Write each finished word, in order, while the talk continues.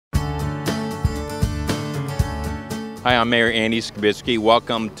Hi, I'm Mayor Andy Skibitsky.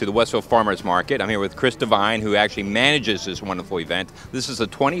 Welcome to the Westfield Farmers Market. I'm here with Chris Devine, who actually manages this wonderful event. This is the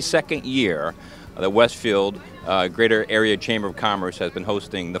 22nd year that Westfield Greater Area Chamber of Commerce has been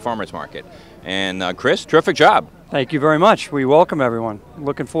hosting the Farmers Market. And Chris, terrific job. Thank you very much. We welcome everyone.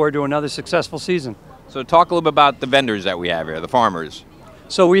 Looking forward to another successful season. So talk a little bit about the vendors that we have here, the farmers.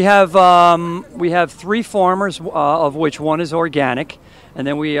 So we have 3 farmers, of which one is organic, and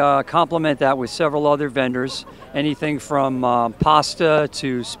then we complement that with several other vendors, anything from pasta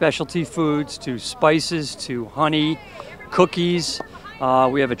to specialty foods to spices to honey, cookies.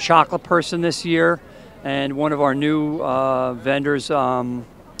 We have a chocolate person this year, and one of our new vendors,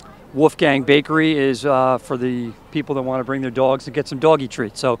 Woof Gang Bakery, is for the people that want to bring their dogs to get some doggy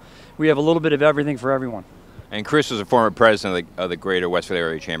treats. So we have a little bit of everything for everyone. And Chris is a former president of the Greater Westfield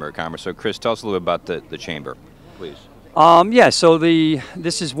Area Chamber of Commerce. So Chris, tell us a little bit about the chamber, please. So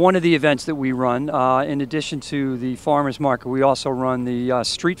this is one of the events that we run. In addition to the farmers market, we also run the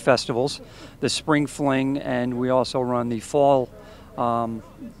street festivals, the spring fling, and we also run the fall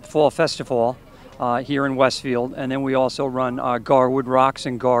festival here in Westfield. And then we also run Garwood Rocks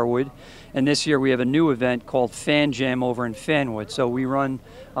in Garwood. And this year we have a new event called Fan Jam over in Fanwood. So we run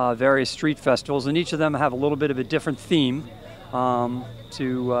various street festivals, and each of them have a little bit of a different theme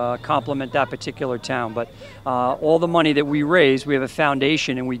to complement that particular town. But all the money that we raise, we have a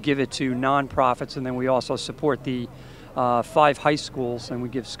foundation and we give it to nonprofits, and then we also support the 5 high schools, and we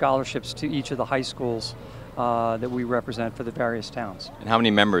give scholarships to each of the high schools that we represent for the various towns. And how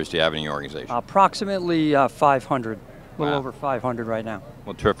many members do you have in your organization? Approximately 500, a little over 500 right now.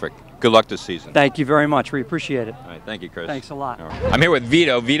 Well, terrific. Good luck this season. Thank you very much. We appreciate it. All right, thank you, Chris. Thanks a lot. Right. I'm here with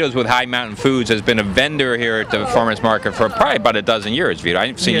Vito. Vito's with High Mountain Foods, has been a vendor here at the farmers market for probably about a dozen years, Vito.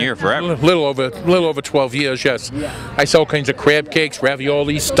 I've seen you here forever. A little over 12 years, yes. I sell all kinds of crab cakes,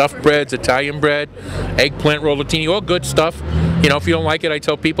 ravioli, stuffed breads, Italian bread, eggplant rollatini, all good stuff. You know, if you don't like it, I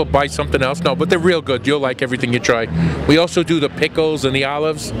tell people buy something else. No, but they're real good. You'll like everything you try. We also do the pickles and the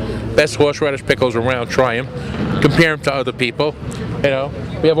olives. Best horseradish pickles around. Try them. Compare them to other people. You know,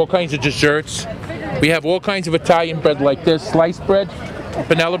 we have all kinds of desserts. We have all kinds of Italian bread like this, sliced bread,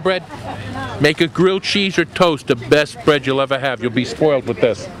 vanilla bread. Make a grilled cheese or toast, the best bread you'll ever have. You'll be spoiled with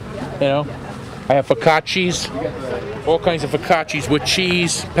this. You know, I have focaccias, all kinds of focaccias with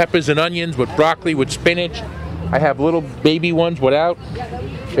cheese, peppers and onions, with broccoli, with spinach. I have little baby ones without.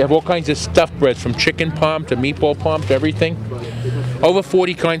 We have all kinds of stuffed breads, from chicken palm to meatball palm to everything. Over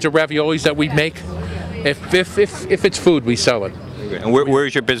 40 kinds of raviolis that we make. If it's food, we sell it. And where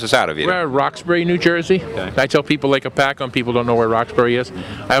is your business out of? We're at Roxbury, New Jersey. Okay. I tell people like a pack on. People don't know where Roxbury is.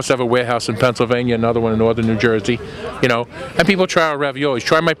 I also have a warehouse in Pennsylvania, another one in northern New Jersey. You know, and people try our raviolis.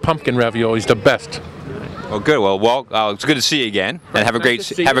 Try my pumpkin raviolis, the best. Well, good. Well, it's good to see you again, and have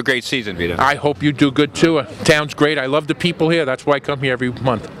a great season, Vito. I hope you do good too. Town's great. I love the people here. That's why I come here every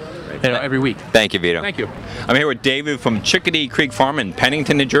month. You know, every week. Thank you, Vito. Thank you. I'm here with David from Chickadee Creek Farm in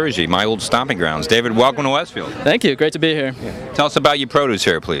Pennington, New Jersey, my old stomping grounds. David, welcome to Westfield. Thank you. Great to be here. Yeah. Tell us about your produce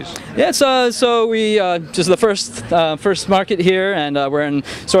here, please. Yeah, so we just the first market here, and we're in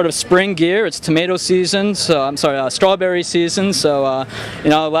sort of spring gear. It's tomato season, so I'm sorry, strawberry season. So you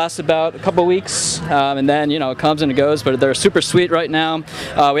know, it lasts about a couple weeks, and then you know it comes and it goes. But they're super sweet right now.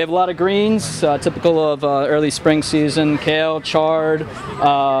 We have a lot of greens, typical of early spring season: kale, chard.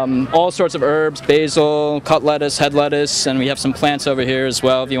 All sorts of herbs, basil, cut lettuce, head lettuce, and we have some plants over here as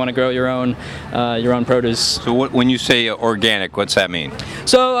well if you want to grow your own produce. So when you say organic, what's that mean?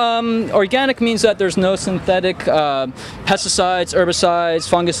 So organic means that there's no synthetic pesticides, herbicides,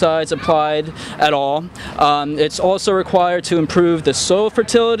 fungicides applied at all. It's also required to improve the soil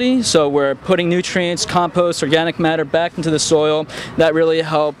fertility, so we're putting nutrients, compost, organic matter back into the soil. That really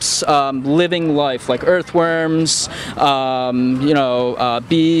helps living life, like earthworms, you know,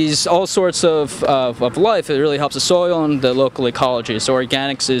 bees, all sorts of life. It really helps the soil and the local ecology. So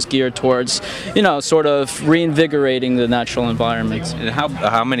organics is geared towards, you know, sort of reinvigorating the natural environment. And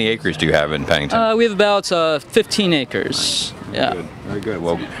how many acres do you have in Pennington? We have about 15 acres. Yeah. Good. Very good.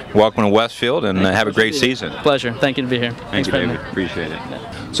 Well, welcome to Westfield, and have a great season. Pleasure. Thank you to be here. Thank you, David. Appreciate it.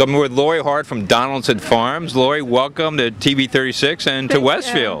 Yeah. So I'm with Lori Hart from Donaldson Farms. Lori, welcome to TV 36 and to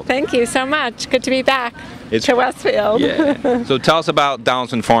Westfield. Thank you so much. Good to be back to Westfield. Yeah. So tell us about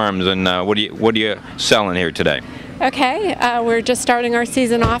Donaldson Farms, and what are you selling here today? Okay. We're just starting our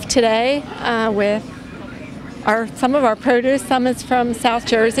season off today with some of our produce. Some is from South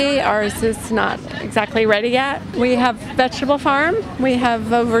Jersey. Ours is not exactly ready yet. We have vegetable farm. We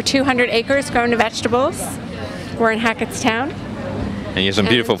have over 200 acres grown to vegetables. We're in Hackettstown. And you have some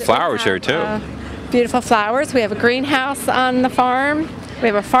beautiful flowers here too. Beautiful flowers. We have a greenhouse on the farm. We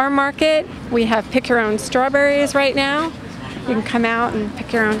have a farm market. We have pick your own strawberries right now. You can come out and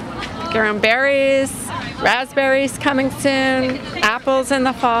pick your own berries. Raspberries coming soon. Apples in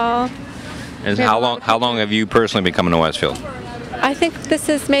the fall. And how long have you personally been coming to Westfield? I think this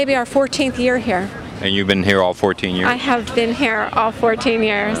is maybe our 14th year here. And you've been here all 14 years? I have been here all 14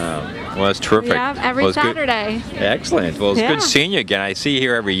 years. Well, that's terrific. Yeah, every Saturday. Good. Excellent. Well, it's good seeing you again. I see you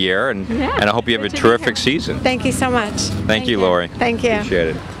here every year, and I hope you have a terrific season. Thank you so much. Thank you, Lori. Thank you. Appreciate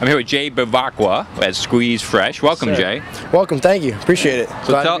it. I'm here with Jay Bavacqua at Squeeze Fresh. Welcome, Jay. Welcome. Thank you. Appreciate it.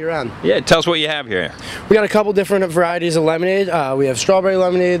 Glad to be around. Yeah, tell us what you have here. We got a couple different varieties of lemonade. We have strawberry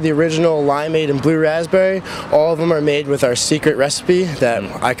lemonade, the original limeade, and blue raspberry. All of them are made with our secret recipe that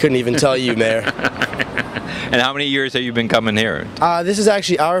I couldn't even tell you, Mayor. And how many years have you been coming here? This is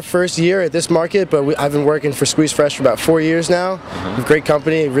actually our first year at this market, but I've been working for Squeeze Fresh for about 4 years now. Great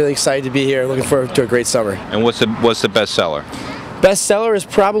company, really excited to be here, looking forward to a great summer. And what's the best seller? Best seller is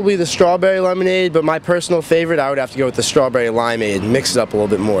probably the strawberry lemonade, but my personal favorite, I would have to go with the strawberry limeade. Mix it up a little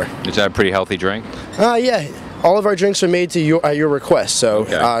bit more. Is that a pretty healthy drink? Yeah. All of our drinks are made to your request, so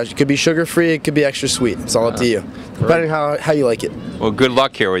it could be sugar-free, it could be extra sweet. It's all up to you, depending how you like it. Well, good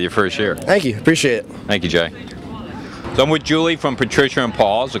luck here with your first year. Thank you. Appreciate it. Thank you, Jay. So I'm with Julie from Patricia and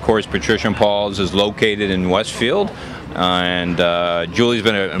Paul's. Of course, Patricia and Paul's is located in Westfield. And Julie's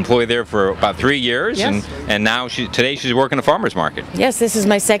been an employee there for about 3 years, Yes. and now today she's working the farmer's market. Yes, this is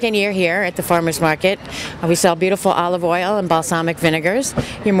my second year here at the farmer's market. We sell beautiful olive oil and balsamic vinegars.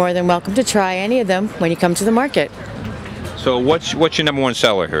 You're more than welcome to try any of them when you come to the market. So what's your number one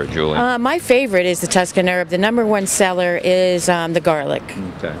seller here, Julie? My favorite is the Tuscan herb. The number one seller is the garlic.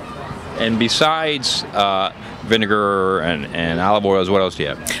 Okay. And besides vinegar and olive oils, what else do you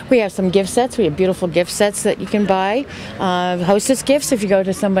have? We have some gift sets. We have beautiful gift sets that you can buy. Hostess gifts if you go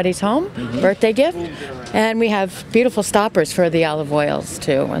to somebody's home, birthday gift. And we have beautiful stoppers for the olive oils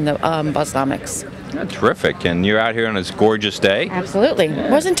too, and the balsamics. Terrific. And you're out here on this gorgeous day? Absolutely.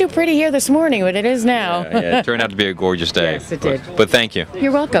 It wasn't too pretty here this morning, but it is now. Yeah, it turned out to be a gorgeous day. Yes, it did. But thank you.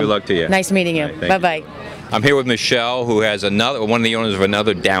 You're welcome. Good luck to you. Nice meeting you. Right, bye-bye. I'm here with Michelle, who has one of the owners of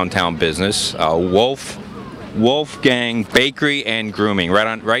another downtown business, Woof Gang Bakery and Grooming,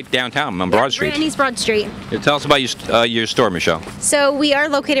 right downtown on Broad Street. We're on East Broad Street. Tell us about your store, Michelle. So we are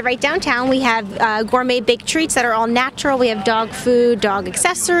located right downtown. We have gourmet baked treats that are all natural. We have dog food, dog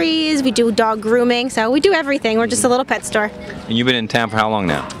accessories. We do dog grooming. So we do everything. We're just a little pet store. And you've been in town for how long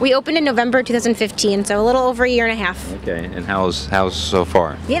now? We opened in November 2015, so a little over a year and a half. Okay. And how's so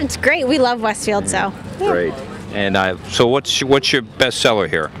far? Yeah, it's great. We love Westfield, so. Great. And so what's your best seller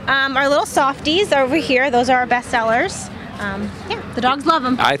here? Our little softies over here. Those are our best sellers. Yeah, the dogs love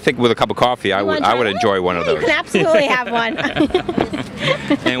them. I think with a cup of coffee, I would enjoy one of those. You can absolutely have one.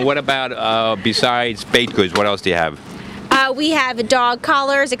 And what about besides baked goods? What else do you have? We have dog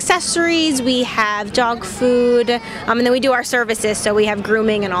collars, accessories, we have dog food, and then we do our services, so we have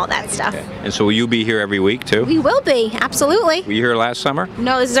grooming and all that stuff. Okay. And so will you be here every week too? We will be, absolutely. Were you here last summer?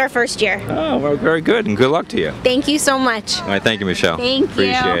 No, this is our first year. Oh, well, very good, and good luck to you. Thank you so much. All right, thank you, Michelle. Thank you.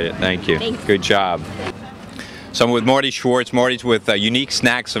 Appreciate it. Thank you. Thanks. Good job. So I'm with Marty Schwartz. Marty's with Unique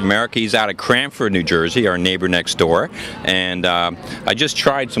Snacks of America. He's out of Cranford, New Jersey, our neighbor next door. And I just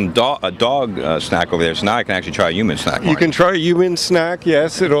tried a dog snack over there, so now I can actually try a human snack. Marty. You can try a human snack,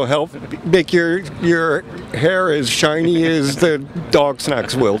 yes. It'll help make your hair as shiny as the dog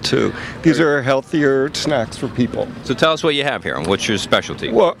snacks will, too. These are healthier snacks for people. So tell us what you have here, and what's your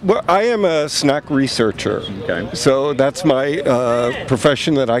specialty? Well, I am a snack researcher. Okay. So that's my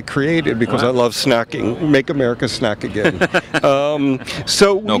profession that I created because I love snacking. Make America snack again.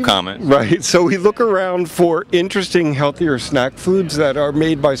 No comment. Right. So we look around for interesting, healthier snack foods that are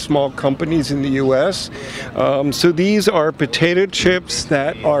made by small companies in the U.S. So these are potato chips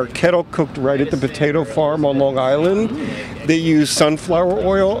that are kettle cooked right at the potato farm on Long Island. They use sunflower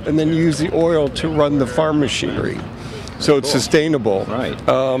oil and then use the oil to run the farm machinery. So it's sustainable. Right.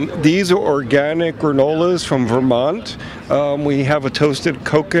 These are organic granolas from Vermont. We have a toasted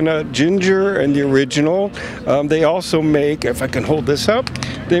coconut ginger and the original. They also make, if I can hold this up,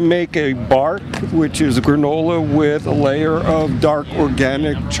 they make a bark, which is granola with a layer of dark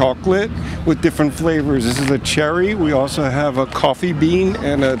organic chocolate with different flavors. This is a cherry. We also have a coffee bean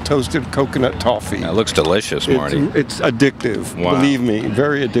and a toasted coconut toffee. That looks delicious, Marty. It's addictive. Wow. Believe me,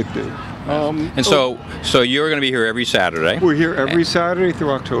 very addictive. And so you're going to be here every Saturday. We're here every Saturday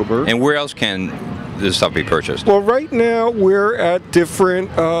through October. And where else can this stuff be purchased? Well, right now we're at different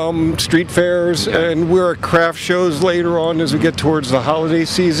street fairs, and we're at craft shows later on as we get towards the holiday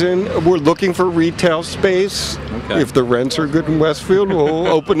season. We're looking for retail space. Okay. If the rents are good in Westfield, we'll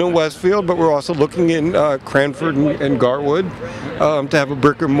open in Westfield, but we're also looking in Cranford and Garwood. to have a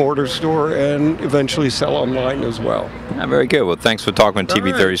brick and mortar store and eventually sell online as well. Very good. Well, thanks for talking to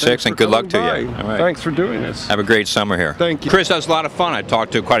TV 36, and good luck to by. you. All right. Thanks for doing this. Have a great summer here. Thank you. Chris, that was a lot of fun. I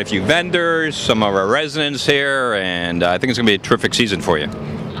talked to quite a few vendors, some of our residents here, and I think it's going to be a terrific season for you.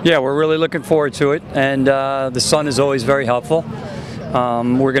 Yeah, we're really looking forward to it, and the sun is always very helpful.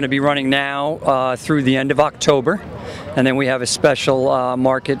 We're going to be running now through the end of October, and then we have a special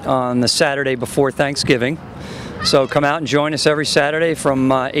market on the Saturday before Thanksgiving. So come out and join us every Saturday from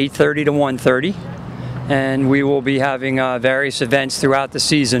 8:30 to 1:30, and we will be having various events throughout the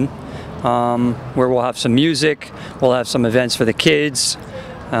season where we'll have some music, we'll have some events for the kids.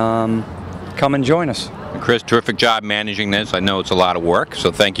 Come and join us. Chris, terrific job managing this. I know it's a lot of work,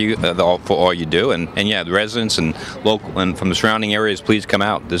 so thank you for all you do. And yeah, the residents and local and from the surrounding areas, please come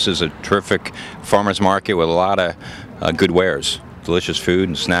out. This is a terrific farmers market with a lot of good wares, delicious food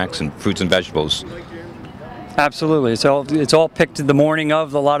and snacks and fruits and vegetables. Absolutely. It's all picked the morning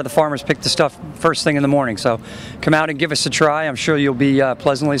of. A lot of the farmers pick the stuff first thing in the morning. So come out and give us a try. I'm sure you'll be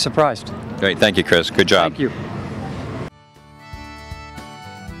pleasantly surprised. Great. Thank you, Chris. Good job. Thank you.